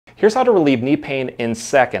Here's how to relieve knee pain in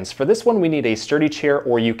seconds. For this one, we need a sturdy chair,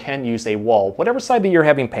 or you can use a wall. Whatever side that you're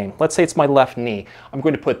having pain. Let's say it's my left knee. I'm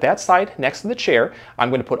going to put that side next to the chair.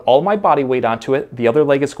 I'm going to put all my body weight onto it. The other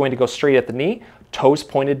leg is going to go straight at the knee, toes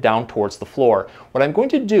pointed down towards the floor. What I'm going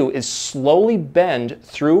to do is slowly bend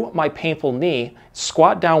through my painful knee,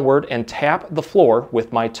 squat downward, and tap the floor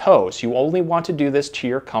with my toes. You only want to do this to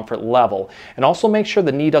your comfort level. And also make sure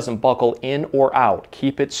the knee doesn't buckle in or out.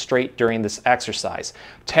 Keep it straight during this exercise.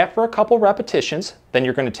 Tap for a couple repetitions, then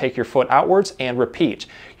you're going to take your foot outwards and repeat.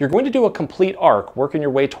 You're going to do a complete arc, working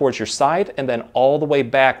your way towards your side and then all the way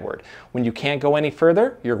backward. When you can't go any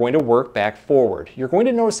further, you're going to work back forward. You're going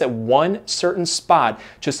to notice that one certain spot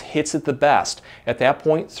just hits it the best. At that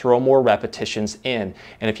point, throw more repetitions in.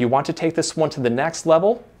 And if you want to take this one to the next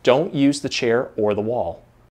level, don't use the chair or the wall.